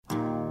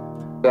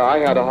I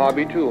had a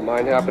hobby too.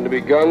 Mine happened to be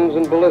guns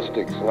and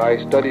ballistics, and I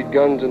studied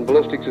guns and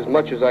ballistics as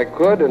much as I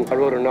could, and I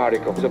wrote an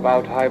article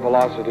about high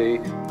velocity.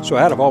 So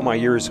out of all my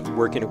years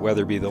working at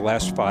Weatherby, the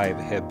last 5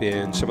 have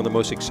been some of the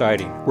most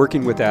exciting.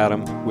 Working with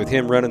Adam, with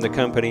him running the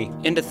company.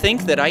 And to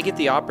think that I get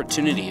the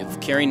opportunity of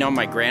carrying on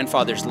my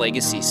grandfather's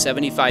legacy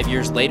 75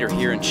 years later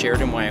here in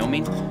Sheridan,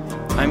 Wyoming,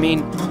 I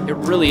mean, it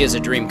really is a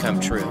dream come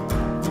true.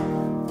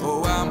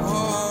 Oh, I'm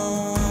home.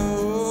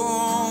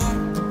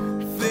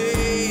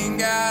 Thank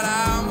God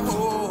I'm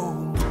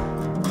home.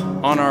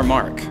 On Our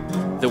Mark,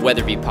 the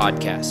Weatherby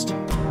Podcast.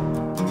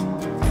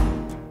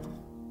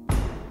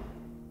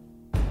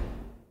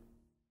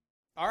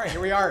 All right,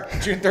 here we are,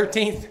 June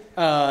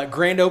 13th.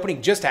 Grand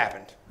opening just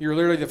happened. You're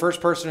literally the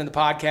first person in the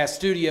podcast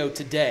studio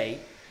today.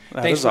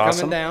 Thanks for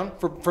coming down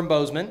from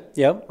Bozeman.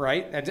 Yep.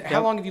 Right? And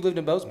how long have you lived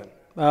in Bozeman?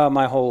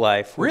 My whole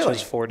life, which Really?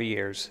 is 40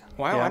 years.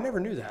 Wow, Yeah. I never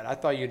knew that. I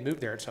thought you'd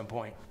moved there at some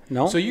point.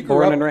 No, So you grew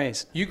born up, and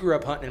raised. You grew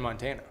up hunting in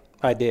Montana.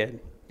 I did.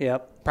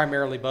 Yep.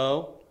 Primarily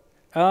bow.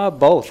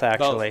 Both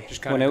actually.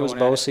 Just kinda When it was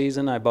going at bow it.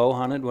 season, I bow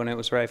hunted. When it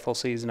was rifle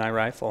season, I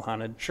rifle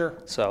hunted. Sure.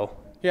 So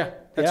Yeah,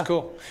 that's Yeah.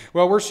 cool.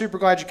 Well, we're super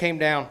glad you came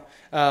down.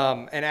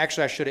 And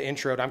actually, I should have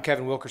introed. I'm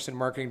Kevin Wilkerson,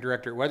 Marketing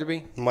Director at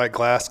Weatherby. Mike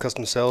Glass,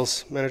 Customer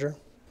Sales Manager.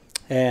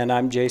 And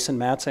I'm Jason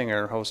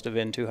Matzinger, host of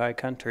Into High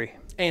Country.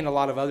 And a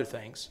lot of other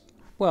things.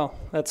 Well,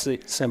 that's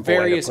the simple way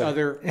to Various put it.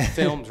 other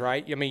films,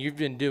 right? I mean, you've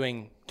been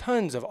doing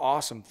tons of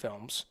awesome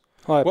films.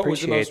 Well, I What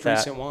was the appreciate most that.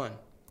 recent one?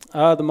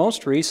 The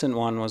most recent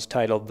one was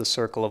titled The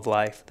Circle of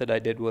Life that I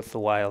did with the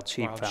Wild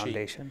Sheep Wild Sheep.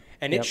 Foundation.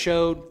 And Yep. it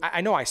showed, I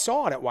know I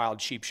saw it at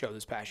Wild Sheep Show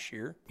this past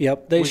year.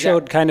 Yep, they Was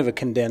showed that- kind of a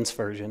condensed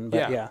version,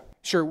 but yeah.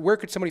 Sure. Where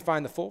could somebody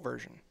find the full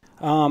version?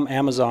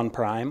 Amazon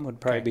Prime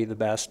would probably Okay. be the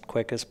best,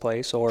 quickest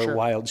place, or Sure.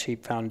 Wild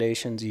Sheep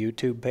Foundation's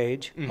YouTube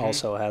page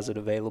also has it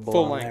available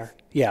Full on length. there.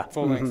 Yeah,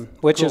 Full length.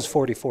 which Cool. is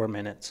 44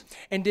 minutes.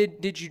 And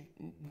did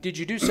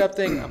you do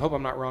something? I hope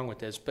I'm not wrong with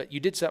this, but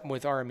you did something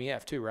with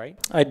RMEF too, right?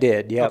 I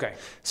did, yeah. Okay.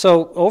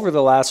 So over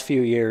the last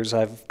few years,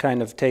 I've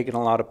kind of taken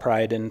a lot of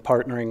pride in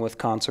partnering with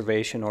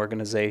conservation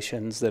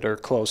organizations that are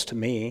close to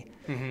me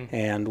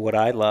and what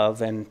I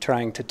love, and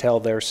trying to tell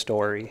their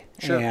story.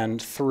 Sure.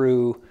 And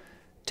through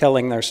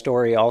telling their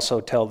story, also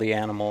tell the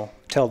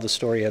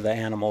story of the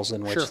animals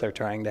in which Sure. they're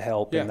trying to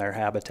help Yeah. in their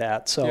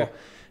habitat. So Yeah.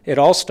 it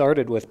all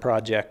started with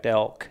Project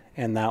Elk,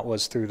 and that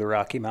was through the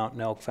Rocky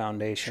Mountain Elk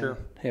Foundation. Sure.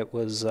 It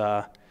was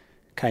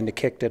kind of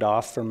kicked it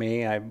off for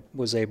me. I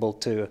was able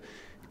to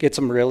get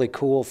some really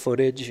cool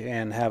footage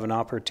and have an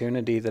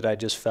opportunity that I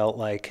just felt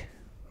like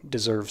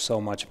deserved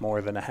so much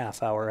more than a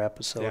half-hour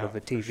episode Yeah, of a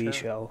for TV sure.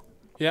 show.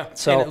 Yeah.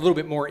 So- and a little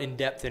bit more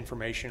in-depth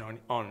information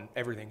on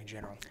everything in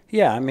general.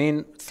 Yeah, I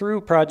mean,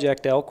 through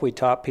Project Elk, we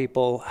taught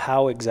people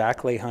how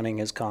exactly hunting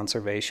is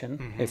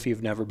conservation if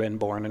you've never been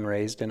born and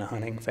raised in a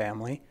hunting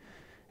family.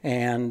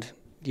 And,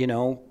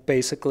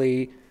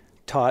 basically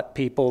taught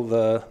people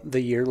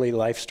the yearly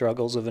life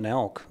struggles of an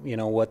elk,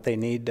 what they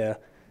need to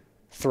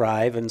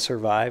thrive and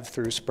survive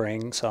through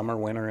spring, summer,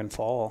 winter, and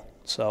fall.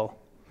 So,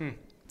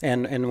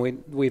 and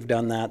we've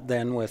done that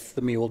then with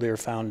the Mule Deer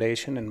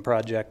Foundation and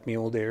Project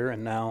Mule Deer,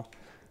 and now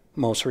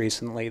most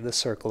recently the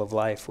Circle of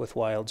Life with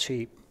Wild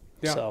Sheep.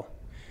 Yeah. So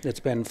it's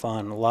been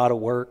fun, a lot of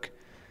work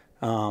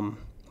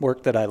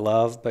that I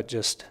love, but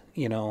just,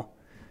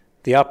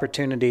 the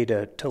opportunity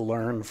to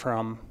learn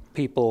from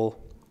people,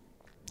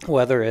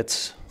 whether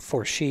it's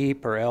for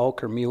sheep or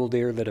elk or mule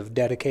deer that have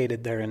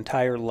dedicated their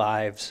entire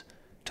lives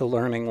to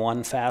learning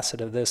one facet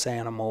of this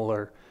animal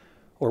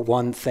or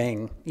one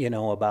thing,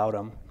 about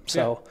them.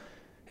 So,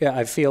 yeah,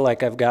 I feel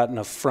like I've gotten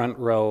a front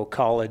row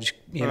college,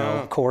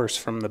 course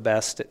from the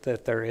best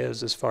that there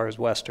is as far as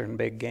Western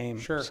big game.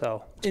 Sure.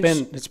 So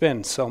In- it's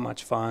been so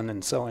much fun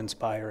and so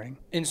inspiring.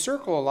 In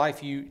Circle of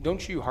Life,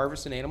 don't you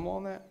harvest an animal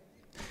on that?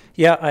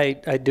 Yeah,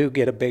 I do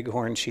get a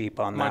bighorn sheep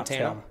on Montana?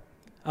 that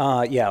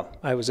film. Yeah,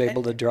 I was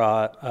able to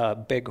draw a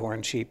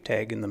bighorn sheep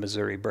tag in the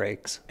Missouri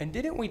Breaks. And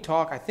didn't we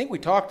talk? I think we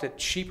talked at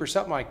sheep or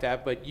something like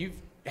that. But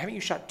haven't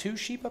you shot 2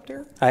 sheep up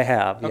there? I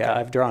have, Okay. yeah.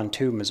 I've drawn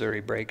 2 Missouri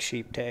Break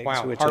sheep tags.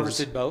 Wow, which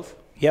harvested is, both.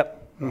 Yep.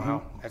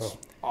 Wow, that's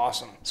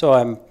awesome. So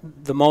I'm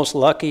the most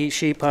lucky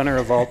sheep hunter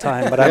of all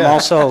time, but I'm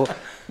also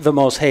the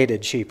most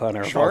hated sheep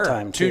hunter of all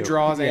time, too. 2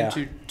 draws Yeah.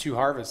 and two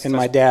harvests. And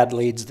my dad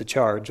leads the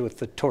charge with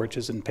the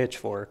torches and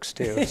pitchforks,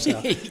 too. So.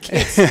 he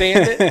can't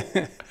stand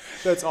it.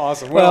 That's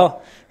awesome.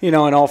 Well, in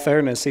all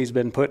fairness, he's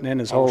been putting in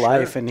his whole sure.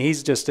 life, and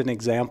he's just an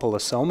example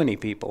of so many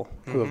people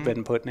who have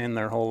been putting in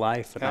their whole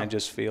life, and Yeah. I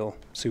just feel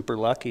super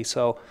lucky.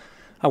 So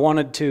I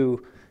wanted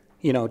to,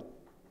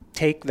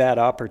 take that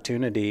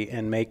opportunity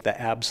and make the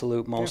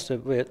absolute most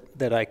of it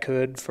that I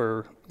could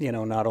for,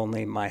 not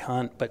only my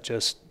hunt, but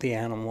just the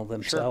animal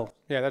themselves.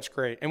 Yeah, that's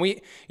great. And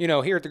we,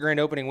 here at the grand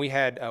opening, we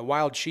had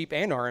Wild Sheep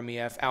and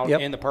RMEF out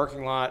Yep. in the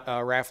parking lot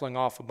raffling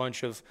off a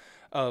bunch of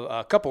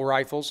a couple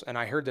rifles, and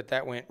I heard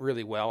that went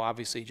really well.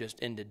 Obviously, just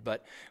ended,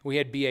 but we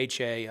had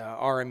BHA,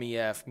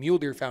 RMEF, Mule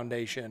Deer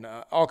Foundation,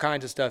 all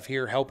kinds of stuff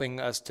here helping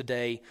us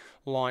today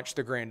launch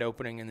the grand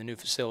opening in the new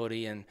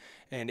facility, and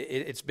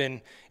it's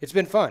been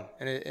fun,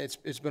 and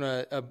it's been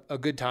a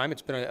good time.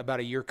 It's been about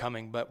a year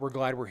coming, but we're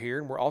glad we're here,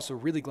 and we're also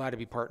really glad to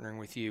be partnering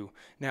with you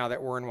now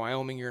that we're in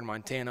Wyoming. You're in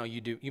Montana.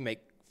 You make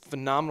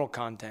phenomenal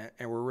content,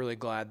 and we're really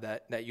glad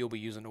that you'll be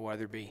using the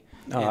Weatherby.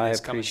 I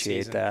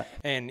appreciate that.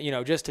 And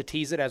just to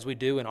tease it, as we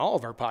do in all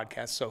of our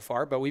podcasts so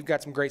far, but we've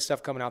got some great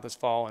stuff coming out this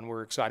fall, and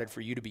we're excited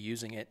for you to be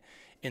using it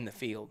in the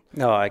field.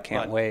 No, I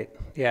can't wait.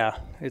 Yeah,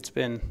 it's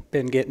been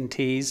getting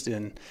teased,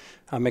 and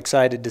I'm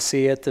excited to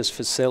see it. This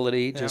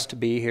facility, just to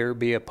be here,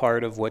 be a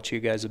part of what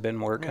you guys have been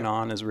working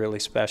on is really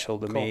special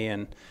to me,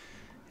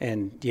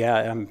 and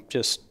yeah, I'm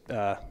just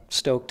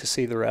stoked to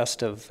see the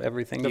rest of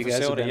everything you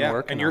guys have been working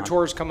on. And your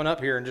tour's coming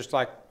up here in just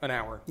like an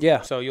hour.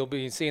 Yeah. So you'll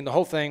be seeing the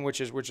whole thing,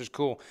 which is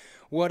cool.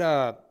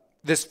 What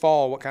this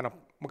fall? What kind of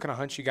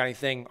hunts you got?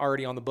 Anything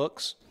already on the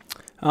books?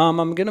 I'm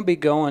going to be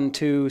going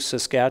to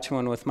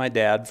Saskatchewan with my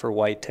dad for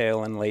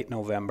whitetail in late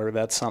November.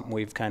 That's something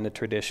we've kind of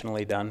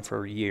traditionally done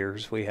for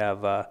years. We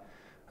have a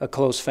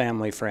close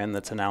family friend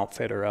that's an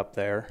outfitter up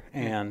there,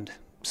 and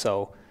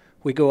so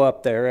we go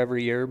up there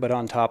every year. But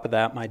on top of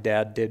that, my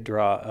dad did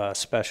draw a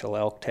special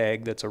elk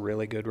tag that's a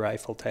really good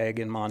rifle tag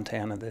in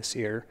Montana this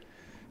year.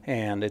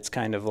 And it's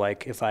kind of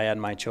like if I had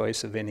my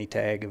choice of any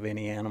tag of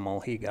any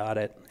animal, he got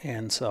it.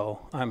 And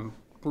so I'm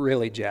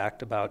really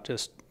jacked about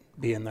just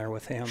being there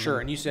with him. Sure.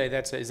 And you say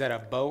is that a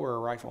bow or a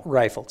rifle?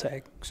 Rifle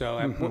tag. So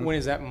when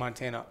is that in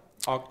Montana?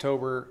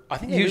 October? I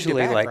think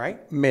usually back, like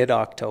right?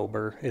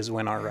 Mid-October is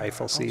when our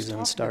rifle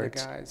season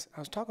starts. I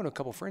was talking to a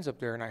couple friends up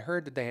there, and I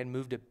heard that they had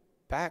moved it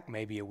back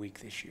maybe a week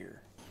this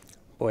year.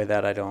 Boy,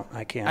 that I don't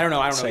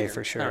know say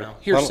for sure. I don't know.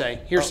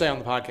 Hearsay on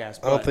the podcast.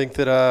 I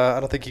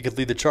don't think you could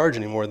lead the charge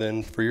anymore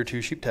then for your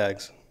 2 sheep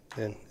tags.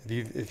 And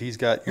if he's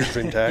got your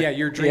dream tag. Yeah,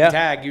 your dream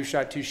tag, you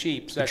shot 2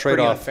 sheep. So that's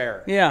pretty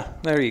unfair. Yeah,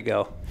 there you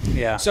go.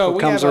 Yeah. So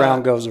what comes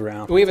around goes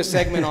around. We have a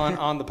segment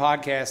on the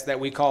podcast that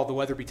we call the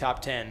Weatherby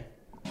Top 10.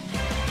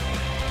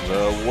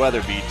 The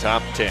Weatherby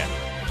Top 10.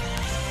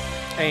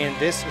 And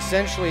this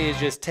essentially is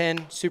just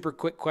 10 super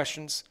quick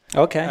questions.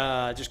 Okay.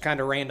 Just kind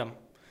of random.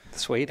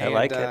 Sweet. I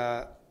like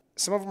it.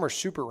 Some of them are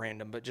super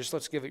random, but just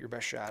let's give it your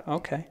best shot.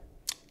 Okay.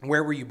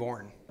 Where were you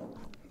born?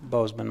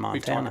 Bozeman, Montana.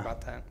 We've talked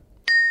about that.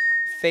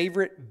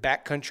 Favorite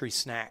backcountry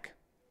snack?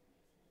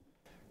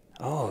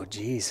 Oh,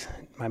 geez.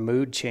 My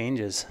mood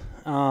changes.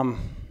 Do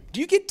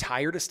you get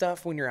tired of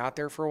stuff when you're out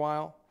there for a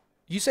while?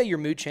 You say your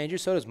mood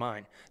changes, so does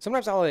mine.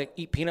 Sometimes I'll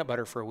eat peanut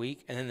butter for a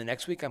week, and then the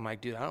next week I'm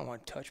like, dude, I don't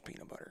want to touch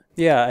peanut butter.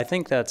 Yeah, I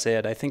think that's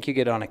it. I think you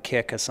get on a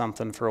kick of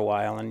something for a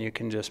while, and you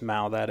can just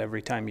mouth that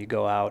every time you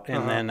go out.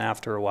 And then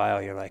after a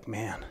while, you're like,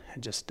 man,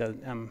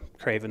 I'm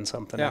craving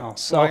something else.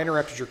 So I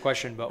interrupted your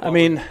question, but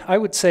I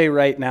would say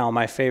right now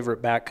my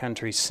favorite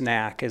backcountry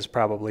snack is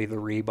probably the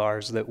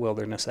rebars that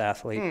Wilderness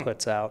Athlete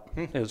puts out,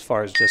 as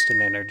far as just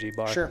an energy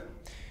bar. Sure.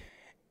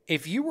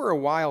 If you were a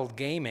wild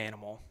game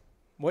animal,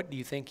 what do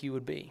you think you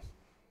would be?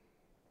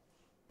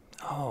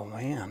 Oh,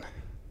 man.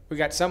 We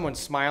got someone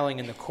smiling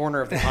in the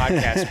corner of the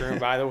podcast room,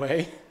 by the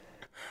way.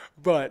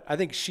 But I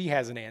think she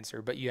has an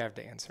answer, but you have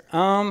to answer.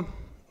 I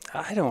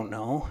don't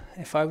know.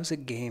 If I was a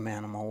game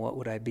animal, what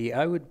would I be?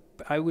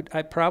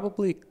 I'd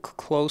probably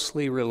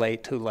closely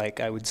relate to,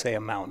 like, I would say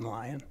a mountain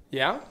lion.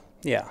 Yeah?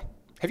 Yeah.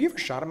 Have you ever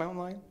shot a mountain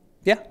lion?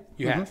 Yeah.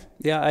 You have?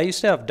 Yeah, I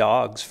used to have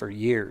dogs for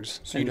years.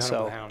 So you've done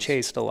it with hounds.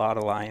 Chased a lot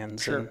of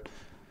lions. Sure. And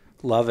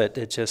love it.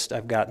 It's just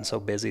I've gotten so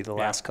busy the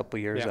last couple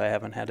of years I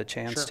haven't had a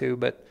chance to.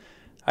 But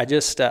I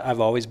just I've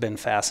always been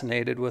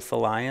fascinated with the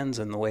lions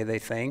and the way they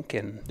think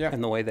and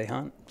the way they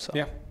hunt. So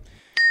yeah.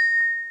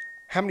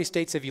 How many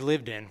states have you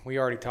lived in? We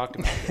already talked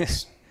about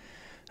this.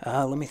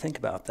 Let me think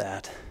about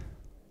that.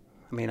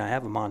 I mean, I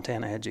have a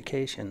Montana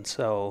education,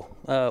 so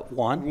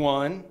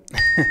one.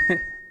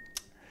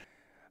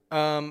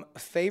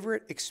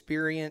 Favorite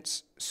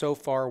experience so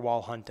far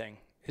while hunting?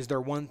 Is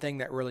there one thing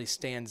that really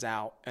stands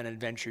out, an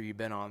adventure you've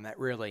been on that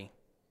really,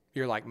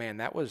 you're like, man,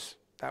 that was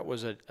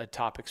a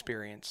top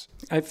experience?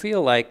 I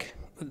feel like,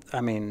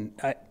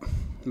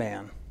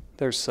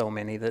 there's so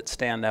many that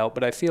stand out,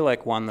 but I feel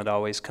like one that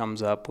always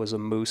comes up was a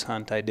moose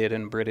hunt I did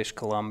in British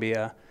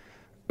Columbia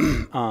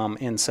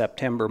in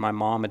September. My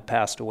mom had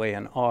passed away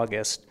in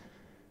August.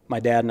 My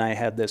dad and I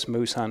had this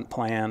moose hunt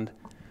planned.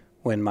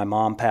 When my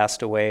mom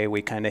passed away,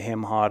 we kind of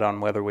hem-hawed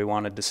on whether we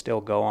wanted to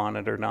still go on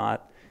it or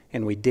not,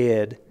 and we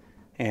did.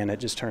 And it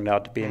just turned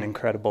out to be an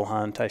incredible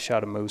hunt. I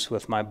shot a moose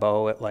with my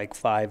bow at like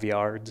 5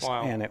 yards,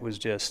 and it was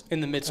just in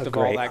the midst of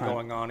all that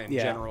going on in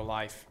general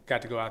life.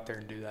 Got to go out there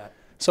and do that.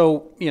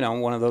 So,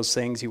 one of those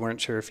things you weren't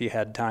sure if you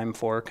had time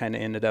for, kind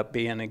of ended up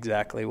being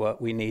exactly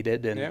what we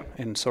needed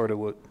and sort of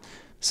would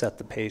set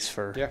the pace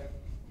for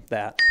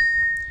that.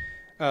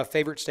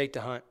 Favorite state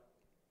to hunt?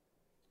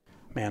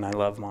 Man, I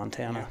love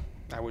Montana.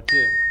 Yeah, I would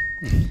too.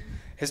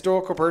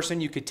 Historical person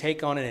you could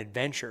take on an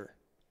adventure?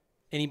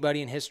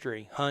 Anybody in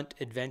history, hunt,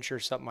 adventure,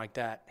 something like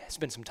that.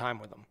 Spend some time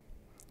with them.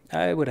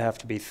 I would have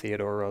to be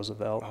Theodore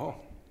Roosevelt. Oh,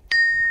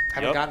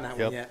 Haven't gotten that one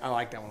Yep. yet. I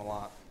like that one a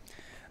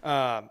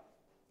lot.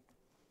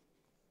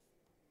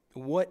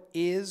 What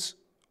is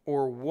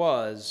or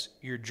was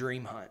your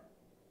dream hunt?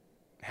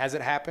 Has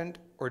it happened,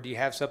 or do you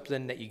have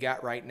something that you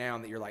got right now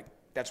and that you're like,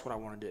 that's what I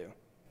want to do?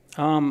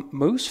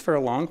 Moose for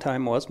a long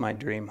time was my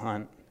dream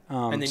hunt.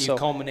 And then you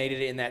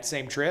culminated it in that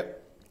same trip?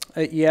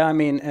 Yeah, I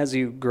mean, as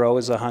you grow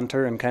as a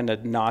hunter and kind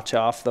of notch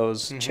off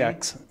those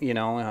checks, you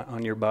know,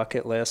 on your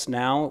bucket list.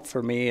 Now,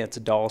 for me, it's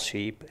Dall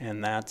sheep,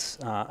 and that's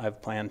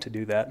I've planned to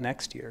do that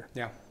next year.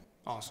 Yeah,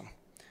 awesome.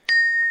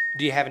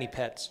 Do you have any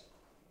pets?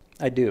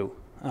 I do.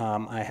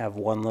 I have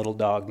one little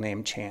dog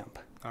named Champ.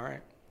 All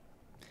right.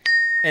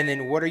 And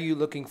then what are you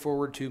looking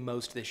forward to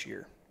most this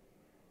year?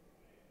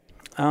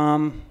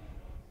 Hunting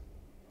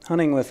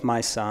with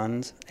my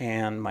sons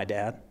and my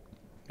dad.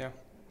 Yeah.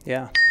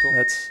 Yeah, Cool.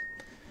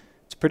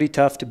 It's pretty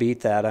tough to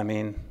beat that. I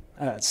mean,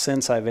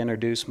 since I've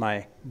introduced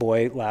my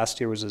boy, last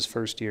year was his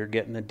first year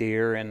getting a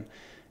deer, and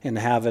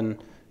having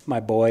my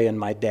boy and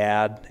my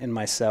dad and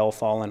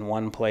myself all in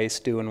one place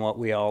doing what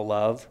we all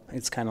love,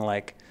 it's kind of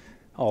like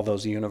all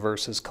those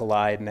universes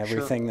collide, and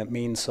everything that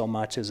means so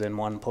much is in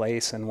one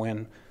place. And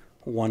when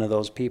one of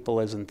those people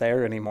isn't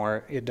there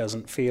anymore, it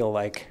doesn't feel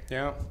like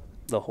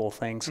the whole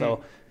thing.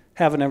 So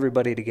having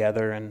everybody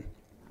together and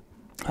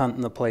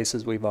hunting the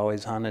places we've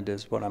always hunted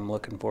is what I'm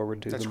looking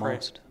forward to the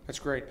most. That's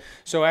great.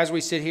 So as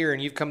we sit here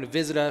and you've come to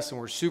visit us and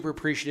we're super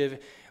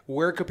appreciative,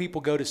 where could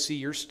people go to see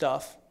your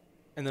stuff?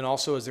 And then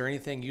also, is there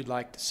anything you'd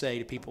like to say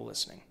to people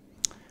listening?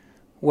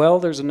 Well,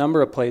 there's a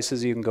number of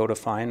places you can go to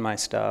find my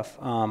stuff.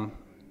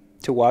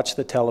 To watch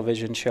the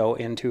television show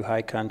Into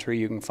High Country,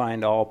 you can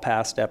find all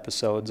past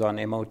episodes on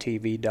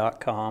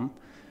motv.com,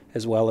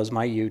 as well as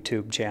my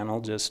YouTube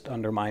channel, just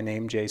under my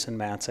name, Jason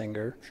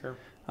Matzinger. Sure.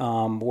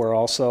 We're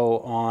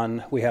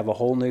also we have a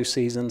whole new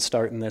season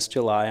starting this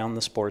July on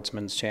the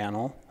Sportsman's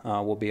Channel.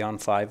 We'll be on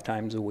 5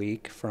 times a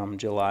week from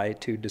July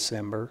to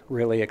December.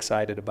 Really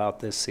excited about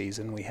this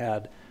season. We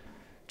had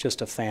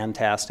just a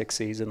fantastic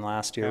season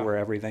last year where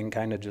everything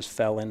kind of just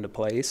fell into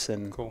place.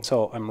 And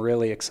so I'm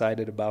really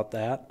excited about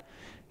that.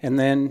 And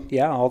then,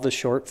 all the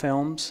short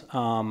films,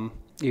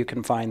 you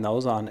can find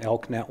those on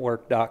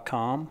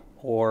elknetwork.com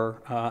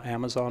or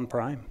Amazon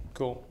Prime.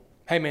 Cool.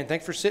 Hey, man,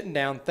 thanks for sitting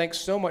down. Thanks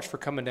so much for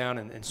coming down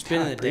and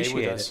spending the day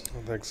with us.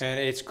 Well, thanks. And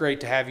it's great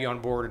to have you on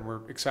board, and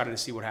we're excited to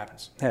see what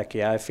happens. Heck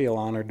yeah, I feel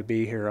honored to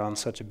be here on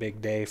such a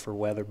big day for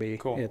Weatherby.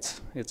 Cool.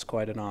 It's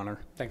quite an honor.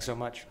 Thanks so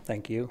much.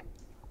 Thank you.